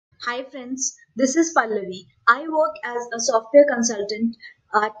Hi friends, this is Pallavi. I work as a software consultant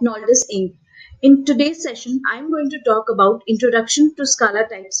at Naldus Inc. In today's session, I'm going to talk about Introduction to Scala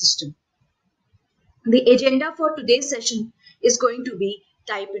Type System. The agenda for today's session is going to be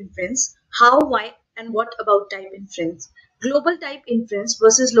type inference, how, why, and what about type inference, global type inference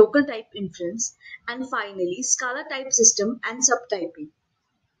versus local type inference, and finally, Scala type system and subtyping.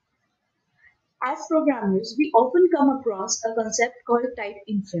 As programmers, we often come across a concept called type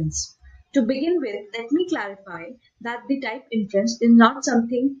inference. To begin with, let me clarify that the type inference is not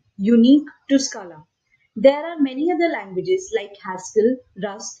something unique to Scala. There are many other languages like Haskell,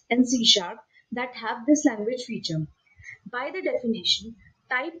 Rust, and C Sharp that have this language feature. By the definition,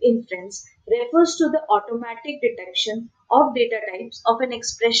 type inference refers to the automatic detection of data types of an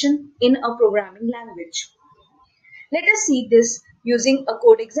expression in a programming language. Let us see this using a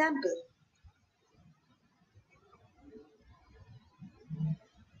code example.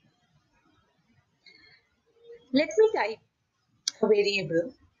 Let me type a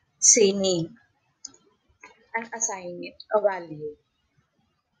variable, say name, and assign it a value.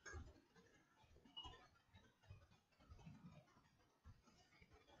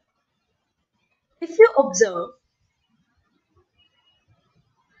 If you observe,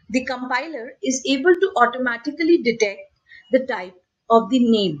 the compiler is able to automatically detect the type of the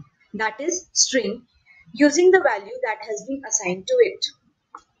name, that is string, using the value that has been assigned to it.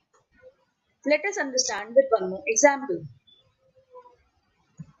 Let us understand with one more example.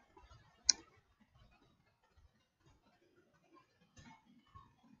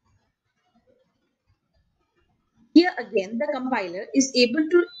 Here again, the compiler is able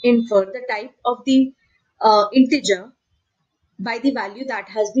to infer the type of the integer by the value that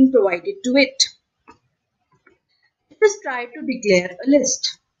has been provided to it. Let us try to declare a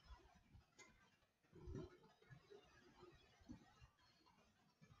list.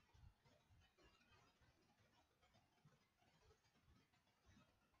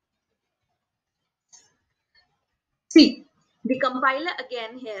 See, the compiler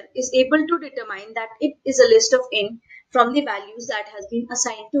again here is able to determine that it is a list of int from the values that has been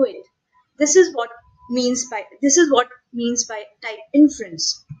assigned to it. This is what means by type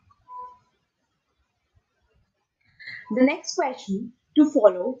inference. The next question to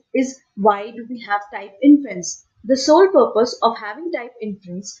follow is why do we have type inference? The sole purpose of having type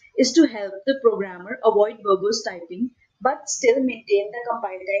inference is to help the programmer avoid verbose typing but still maintain the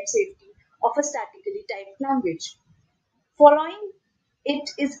compile time safety of a statically typed language. Following it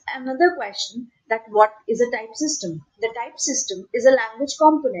is another question that what is a type system? The type system is a language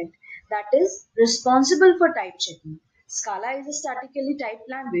component that is responsible for type checking. Scala is a statically typed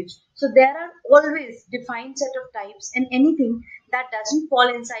language, so there are always defined set of types and anything that doesn't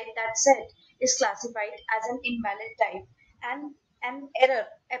fall inside that set is classified as an invalid type and an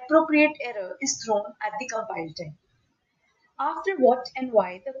appropriate error is thrown at the compile time. After what and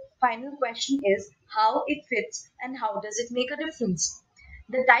why, the final question is how it fits and how does it make a difference.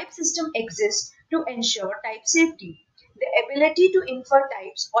 The type system exists to ensure type safety. The ability to infer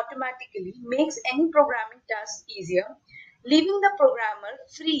types automatically makes any programming task easier, leaving the programmer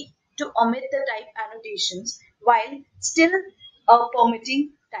free to omit the type annotations while still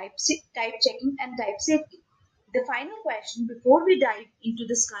permitting type checking and type safety. The final question before we dive into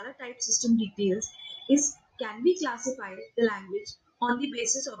the Scala type system details is can we classify the language on the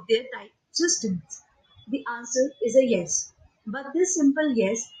basis of their type systems? The answer is a yes. But this simple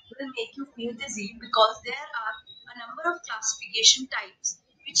yes will make you feel dizzy because there are a number of classification types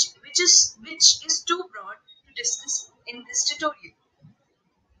which is too broad to discuss in this tutorial.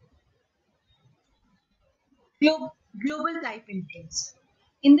 Global type inference.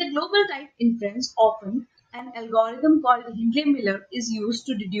 In the global type inference, often an algorithm called Hindley-Miller is used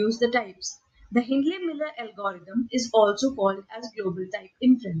to deduce the types. The Hindley-Miller algorithm is also called as global type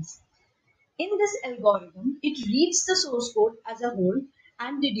inference. In this algorithm, it reads the source code as a whole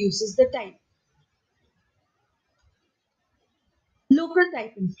and deduces the type. Local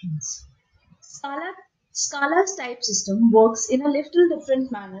type inference. Scala, Scala's type system works in a little different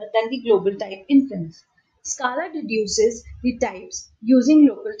manner than the global type inference. Scala deduces the types using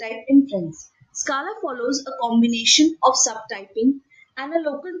local type inference. Scala follows a combination of subtyping and a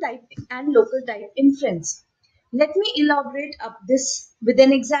local type inference. Let me elaborate up this with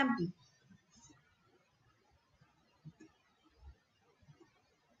an example.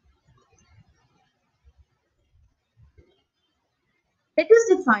 Let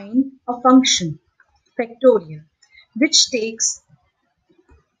us define a function, factorial, which takes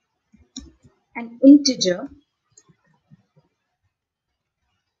an integer.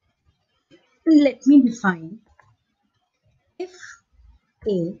 Let me define if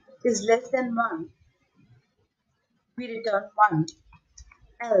a is less than 1, we return 1.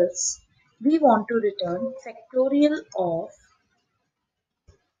 Else, we want to return factorial of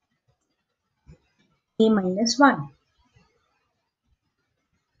a minus 1.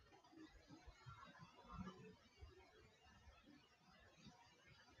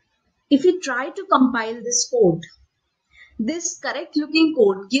 If we try to compile this code, this correct looking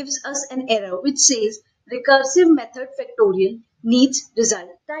code gives us an error which says recursive method factorial needs result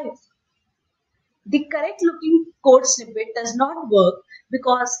type. The correct looking code snippet does not work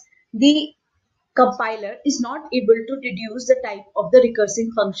because the compiler is not able to deduce the type of the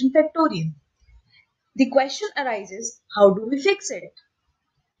recursive function factorial. The question arises, how do we fix it?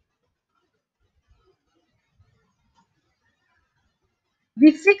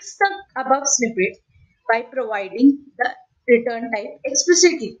 We fix the above snippet by providing the return type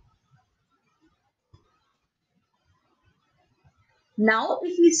explicitly. Now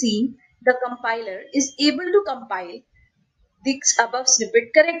if we see, the compiler is able to compile the above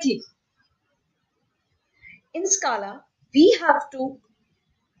snippet correctly. In Scala, we have to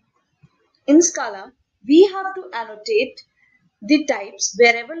annotate the types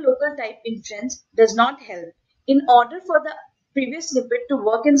wherever local type inference does not help. In order for the previous snippet to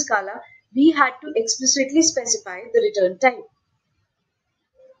work in Scala, we had to explicitly specify the return type.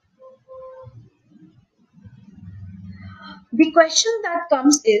 The question that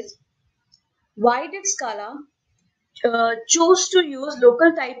comes is, why did Scala chose to use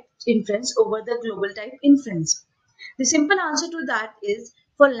local type inference over the global type inference? The simple answer to that is,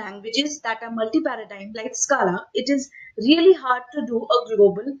 for languages that are multi-paradigm like Scala, it is really hard to do a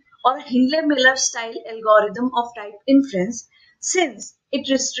global or Hindley-Miller style algorithm of type inference, since it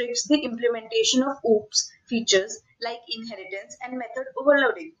restricts the implementation of OOPS features like inheritance and method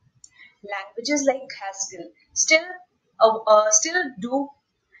overloading. Languages like Haskell still do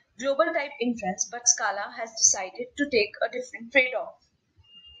global type inference, but Scala has decided to take a different trade-off.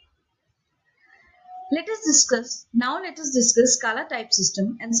 Let us discuss Scala type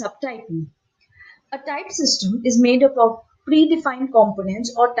system and subtyping. A type system is made up of predefined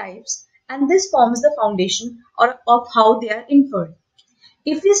components or types, and this forms the foundation of how they are inferred.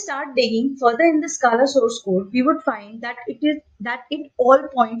 If we start digging further in the Scala source code, we would find that it all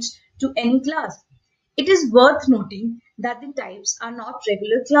points to any class. It is worth noting that the types are not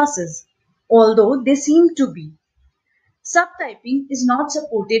regular classes, although they seem to be. Subtyping is not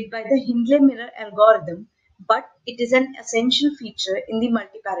supported by the Hindley-Miller algorithm, but it is an essential feature in the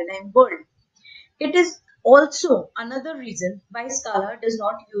multi-paradigm world. It is also another reason why Scala does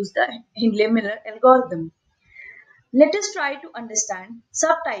not use the Hindley-Miller algorithm. Let us try to understand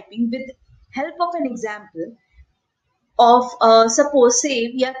subtyping with help of an example of suppose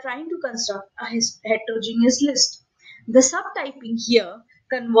say we are trying to construct a heterogeneous list. The subtyping here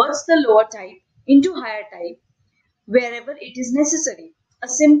converts the lower type into higher type wherever it is necessary. A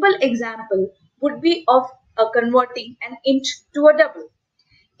simple example would be of converting an int to a double.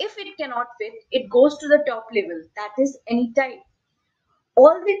 If it cannot fit, it goes to the top level, that is any type.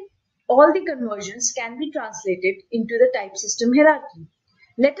 All the conversions can be translated into the type system hierarchy.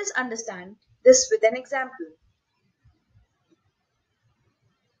 Let us understand this with an example.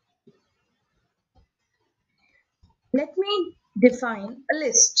 Let me define a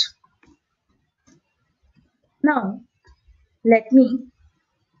list. Now, let me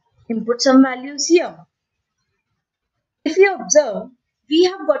input some values here. If you observe, we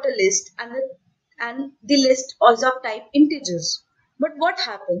have got a list and the list is of type integers. But what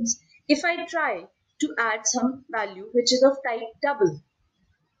happens if I try to add some value which is of type double?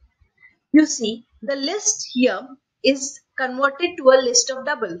 You see, the list here is converted to a list of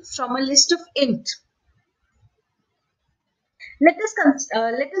double from a list of int. Let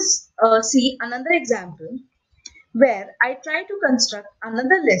us see another example where I try to construct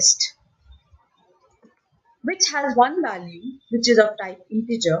another list which has one value which is of type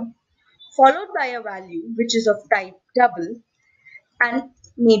integer, followed by a value which is of type double, and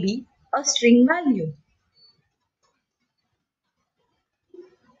maybe a string value.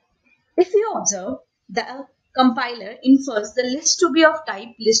 If you observe, the compiler infers the list to be of type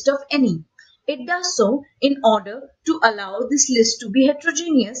list of any. It does so in order to allow this list to be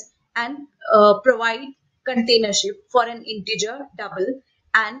heterogeneous and provide containership for an integer, double,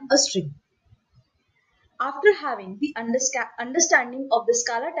 and a string. After having the understanding of the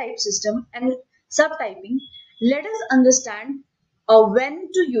Scala type system and subtyping, let us understand when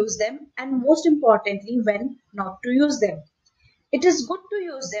to use them and most importantly when not to use them. It is good to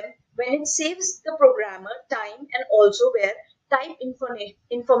use them when it saves the programmer time and also where type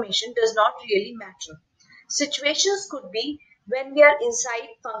information does not really matter. Situations could be when we are inside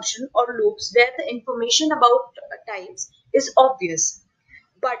function or loops where the information about types is obvious.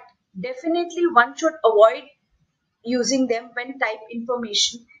 But definitely one should avoid using them when type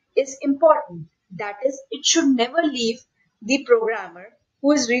information is important. That is, it should never leave the programmer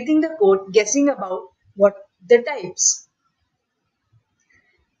who is reading the code guessing about what the types.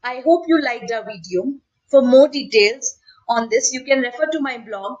 I hope you liked our video. For more details on this, you can refer to my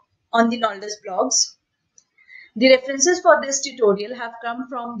blog on the Knowledge blogs. The references for this tutorial have come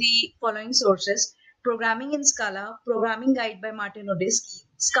from the following sources: Programming in Scala, Programming Guide by Martin Odisky,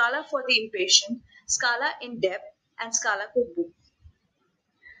 Scala for the Impatient, Scala in Depth, and Scala Cookbook.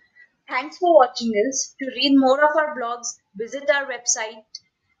 Thanks for watching us. To read more of our blogs, visit our website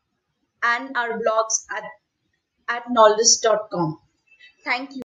and our blogs at knowledge.com. Thank you.